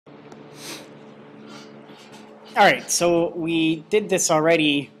All right, so we did this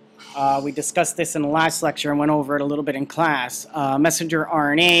already. We discussed this in the last lecture and went over it a little bit in class. Messenger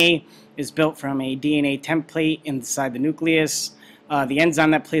RNA is built from a DNA template inside the nucleus. The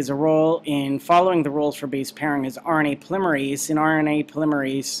enzyme that plays a role in following the rules for base pairing is RNA polymerase. And RNA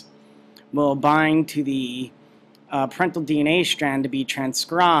polymerase will bind to the parental DNA strand to be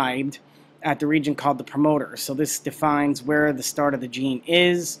transcribed at the region called the promoter. So this defines where the start of the gene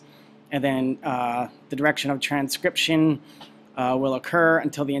is, and then the direction of transcription will occur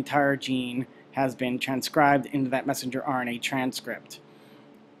until the entire gene has been transcribed into that messenger RNA transcript.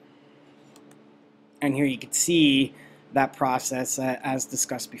 And here you can see that process as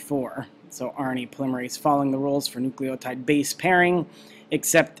discussed before. So RNA polymerase following the rules for nucleotide base pairing,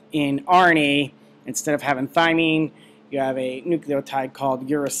 except in RNA, instead of having thymine, you have a nucleotide called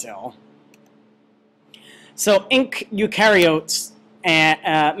uracil. So in eukaryotes,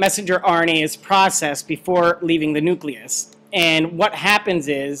 messenger RNA is processed before leaving the nucleus. And what happens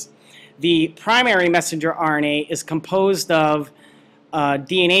is the primary messenger RNA is composed of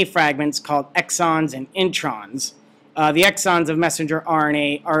DNA fragments called exons and introns. The exons of messenger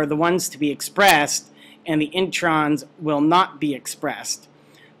RNA are the ones to be expressed, and the introns will not be expressed.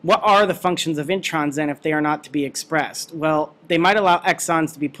 What are the functions of introns then if they are not to be expressed? Well, they might allow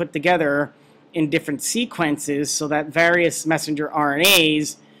exons to be put together in different sequences so that various messenger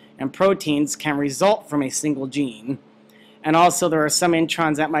RNAs and proteins can result from a single gene. And also there are some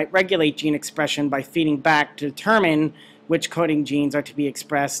introns that might regulate gene expression by feeding back to determine which coding genes are to be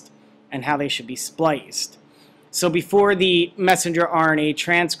expressed and how they should be spliced. So before the messenger RNA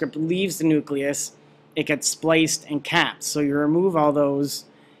transcript leaves the nucleus, it gets spliced and capped. So you remove all those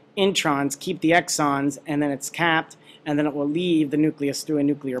introns, keep the exons, and then it's capped, and then it will leave the nucleus through a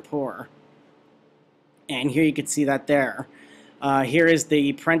nuclear pore. And here you can see that there. Here is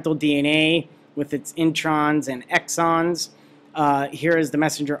the parental DNA with its introns and exons. Here is the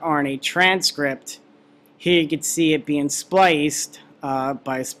messenger RNA transcript. Here you can see it being spliced by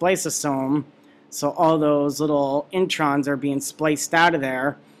a spliceosome. So all those little introns are being spliced out of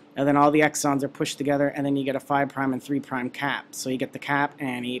there, and then all the exons are pushed together, and then you get a 5' and 3' cap. So you get the cap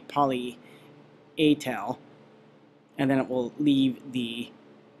and a poly A tail, and then it will leave the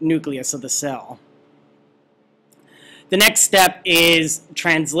nucleus of the cell. The next step is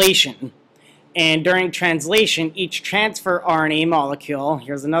translation. And during translation, each transfer RNA molecule,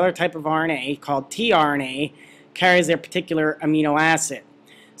 here's another type of RNA called tRNA, carries a particular amino acid.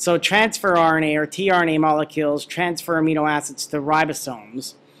 So transfer RNA or tRNA molecules transfer amino acids to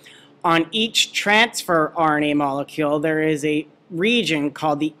ribosomes. On each transfer RNA molecule, there is a region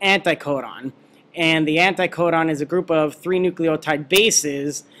called the anticodon. And the anticodon is a group of 3 nucleotide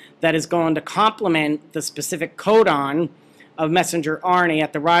bases that is going to complement the specific codon of messenger RNA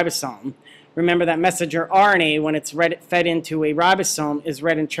at the ribosome. Remember that messenger RNA, when it's fed into a ribosome, is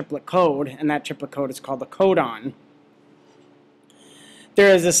read in triplet code, and that triplet code is called the codon.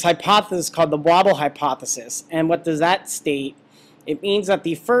 There is this hypothesis called the wobble hypothesis, and what does that state? It means that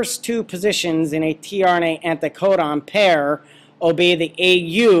the first 2 positions in a tRNA anticodon pair obey the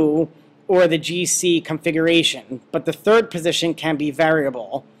AU or the GC configuration, but the 3rd position can be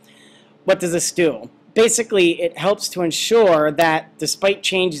variable. What does this do? Basically, it helps to ensure that despite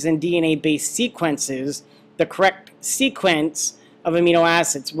changes in DNA-based sequences, the correct sequence of amino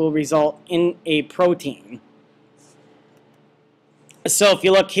acids will result in a protein. So if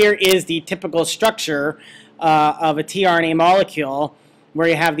you look, here is the typical structure of a tRNA molecule where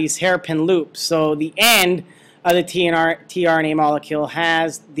you have these hairpin loops. So the end of the tRNA molecule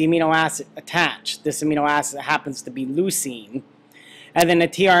has the amino acid attached. This amino acid happens to be leucine. And then the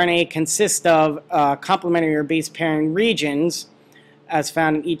tRNA consists of complementary or base pairing regions as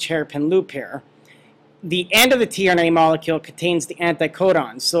found in each hairpin loop here. The end of the tRNA molecule contains the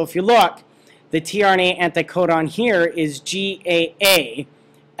anticodon. So if you look, the tRNA anticodon here is GAA.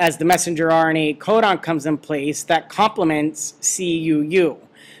 As the messenger RNA codon comes in place, that complements CUU.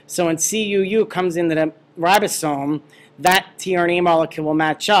 So when CUU comes into the ribosome, that tRNA molecule will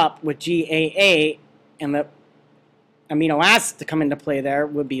match up with GAA, and the amino acid to come into play there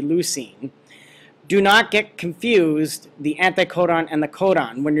would be leucine. Do not get confused the anticodon and the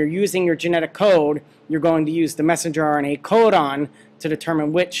codon. When you're using your genetic code, you're going to use the messenger RNA codon to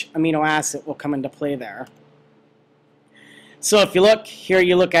determine which amino acid will come into play there. So if you look, here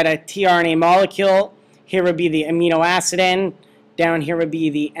you look at a tRNA molecule, here would be the amino acid end, down here would be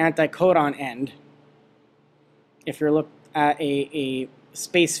the anticodon end, if you're looking at a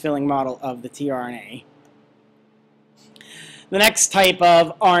space-filling model of the tRNA. The next type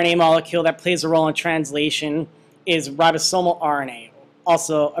of RNA molecule that plays a role in translation is ribosomal RNA,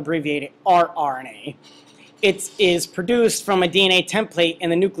 also abbreviated rRNA. it is produced from a DNA template in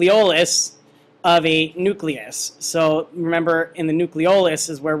the nucleolus of a nucleus. So remember, in the nucleolus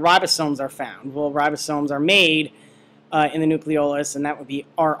is where ribosomes are found. Well, ribosomes are made in the nucleolus, and that would be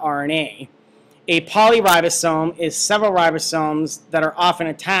rRNA. A polyribosome is several ribosomes that are often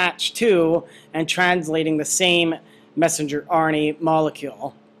attached to and translating the same messenger RNA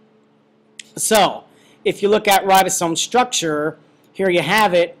molecule. So, if you look at ribosome structure, here you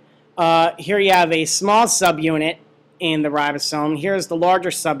have it. Here you have a small subunit in the ribosome. Here's the larger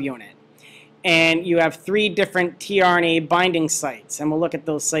subunit. And you have 3 different tRNA binding sites, and we'll look at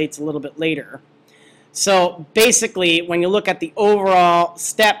those sites a little bit later. So basically, when you look at the overall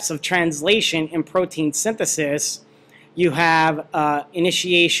steps of translation in protein synthesis, you have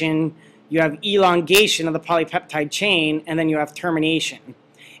initiation, you have elongation of the polypeptide chain, and then you have termination.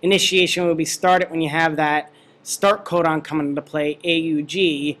 Initiation will be started when you have that start codon come into play,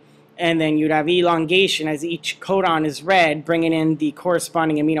 AUG, and then you'd have elongation as each codon is read, bringing in the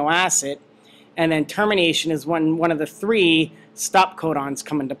corresponding amino acid, and then termination is when one of the 3 stop codons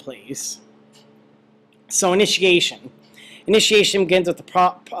come into place. So initiation. Initiation begins with the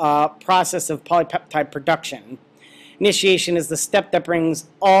process of polypeptide production. Initiation is the step that brings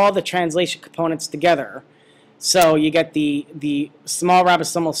all the translation components together. So you get the small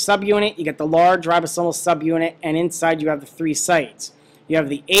ribosomal subunit, you get the large ribosomal subunit, and inside you have the 3 sites. You have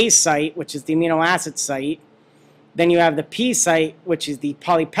the A site, which is the amino acid site. Then you have the P site, which is the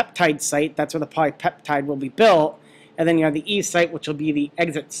polypeptide site. That's where the polypeptide will be built. And then you have the E site, which will be the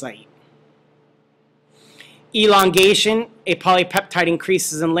exit site. Elongation, a polypeptide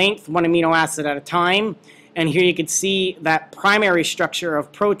increases in length 1 amino acid at a time. And here you can see that primary structure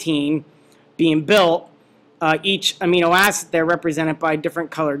of protein being built. Each amino acid there represented by a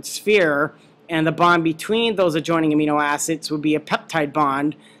different colored sphere. And the bond between those adjoining amino acids would be a peptide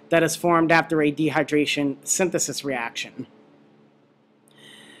bond that is formed after a dehydration synthesis reaction.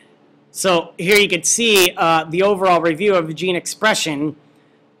 So here you can see the overall review of the gene expression.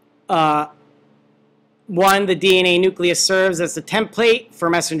 1, the DNA nucleus serves as the template for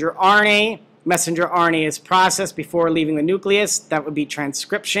messenger RNA. Messenger RNA is processed before leaving the nucleus. That would be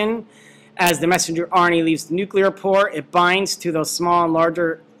transcription. As the messenger RNA leaves the nuclear pore, it binds to those small and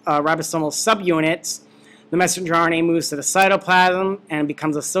larger ribosomal subunits. The messenger RNA moves to the cytoplasm and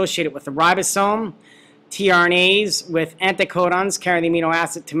becomes associated with the ribosome. tRNAs with anticodons carry the amino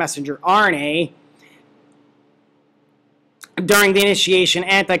acid to messenger RNA. During the initiation,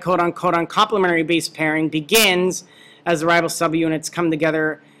 anticodon-codon complementary base pairing begins as the ribosome subunits come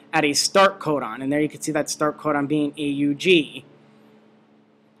together at a start codon. And there you can see that start codon being AUG.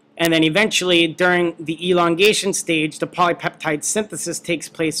 And then eventually, during the elongation stage, the polypeptide synthesis takes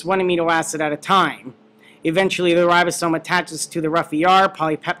place 1 amino acid at a time. Eventually, the ribosome attaches to the rough ER,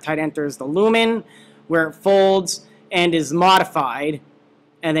 polypeptide enters the lumen, where it folds and is modified.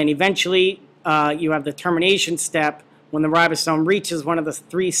 And then eventually, you have the termination step when the ribosome reaches one of the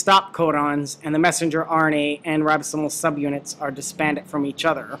 3 stop codons and the messenger RNA and ribosomal subunits are disbanded from each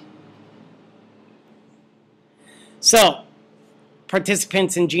other. So,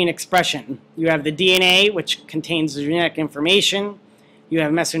 participants in gene expression. You have the DNA, which contains the genetic information. You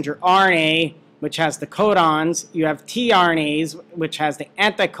have messenger RNA, which has the codons. You have tRNAs, which has the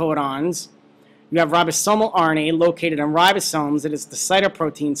anticodons. You have ribosomal RNA located in ribosomes. It is the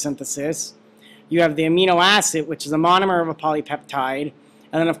cytoprotein synthesis. You have the amino acid, which is a monomer of a polypeptide.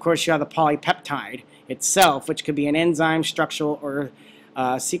 And then, of course, you have the polypeptide itself, which could be an enzyme, structural, or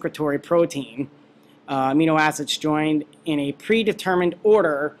secretory protein. Amino acids joined in a predetermined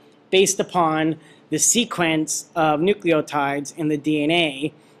order based upon the sequence of nucleotides in the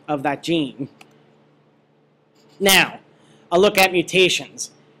DNA of that gene. Now, a look at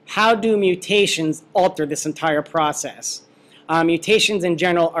mutations. How do mutations alter this entire process? Mutations in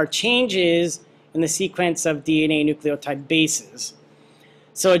general are changes in the sequence of DNA nucleotide bases.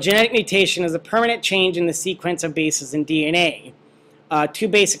 So a genetic mutation is a permanent change in the sequence of bases in DNA. 2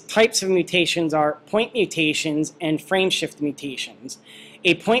 basic types of mutations are point mutations and frame shift mutations.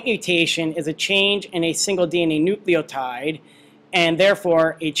 A point mutation is a change in a single DNA nucleotide and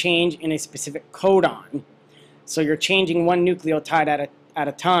therefore a change in a specific codon. So you're changing 1 nucleotide at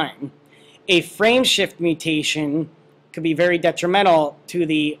a time. A frame shift mutation could be very detrimental to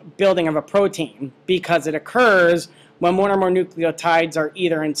the building of a protein because it occurs when 1 or more nucleotides are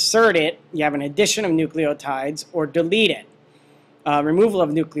either inserted, you have an addition of nucleotides, or deleted. Removal of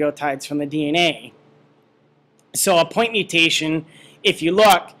nucleotides from the DNA. So a point mutation, if you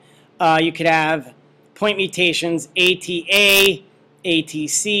look, you could have point mutations ATA,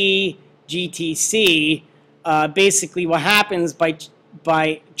 ATC, GTC. Basically what happens by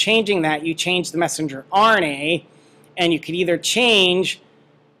by changing that, you change the messenger RNA, and you could either change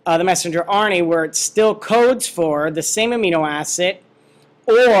the messenger RNA where it still codes for the same amino acid,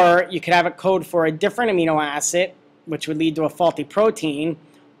 or you could have it code for a different amino acid, which would lead to a faulty protein,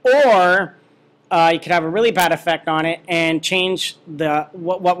 or you could have a really bad effect on it and change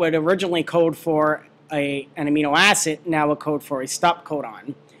what would originally code for an amino acid now will code for a stop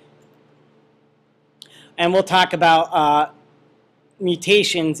codon. And we'll talk about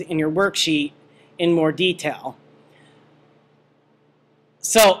mutations in your worksheet in more detail.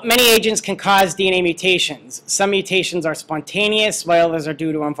 So many agents can cause DNA mutations. Some mutations are spontaneous, while others are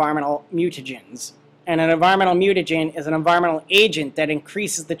due to environmental mutagens. And an environmental mutagen is an environmental agent that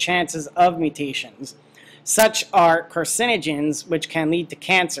increases the chances of mutations. Such are carcinogens, which can lead to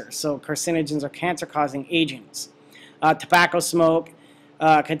cancer. So carcinogens are cancer-causing agents. Tobacco smoke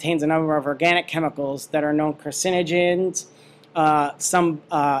contains a number of organic chemicals that are known carcinogens. Some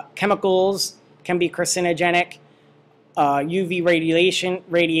chemicals can be carcinogenic. UV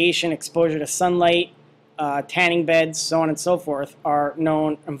radiation, exposure to sunlight, tanning beds, so on and so forth, are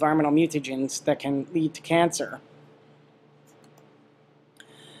known environmental mutagens that can lead to cancer.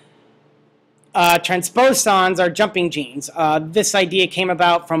 Transposons are jumping genes. This idea came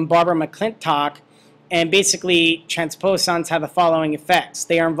about from Barbara McClintock, and basically transposons have the following effects.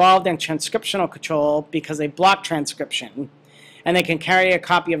 They are involved in transcriptional control because they block transcription, and they can carry a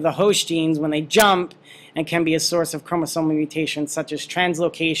copy of the host genes when they jump, and can be a source of chromosomal mutations such as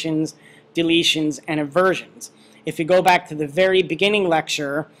translocations, deletions, and inversions. If you go back to the very beginning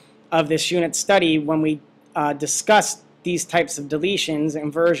lecture of this unit study, when we discussed these types of deletions,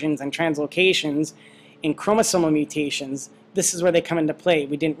 inversions, and translocations in chromosomal mutations, this is where they come into play.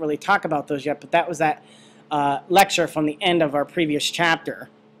 We didn't really talk about those yet, but that was that lecture from the end of our previous chapter.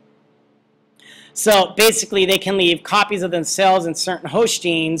 So basically, they can leave copies of themselves in certain host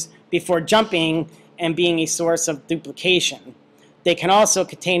genes before jumping and being a source of duplication. They can also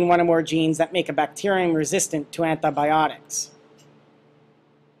contain one or more genes that make a bacterium resistant to antibiotics.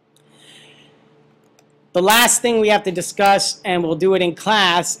 The last thing we have to discuss, and we'll do it in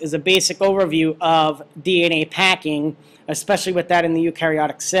class, is a basic overview of DNA packing, especially with that in the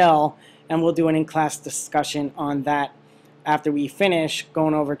eukaryotic cell, and we'll do an in-class discussion on that after we finish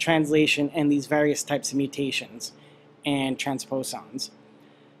going over translation and these various types of mutations and transposons.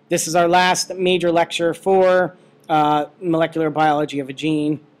 This is our last major lecture for molecular biology of a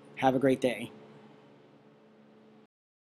gene. Have a great day.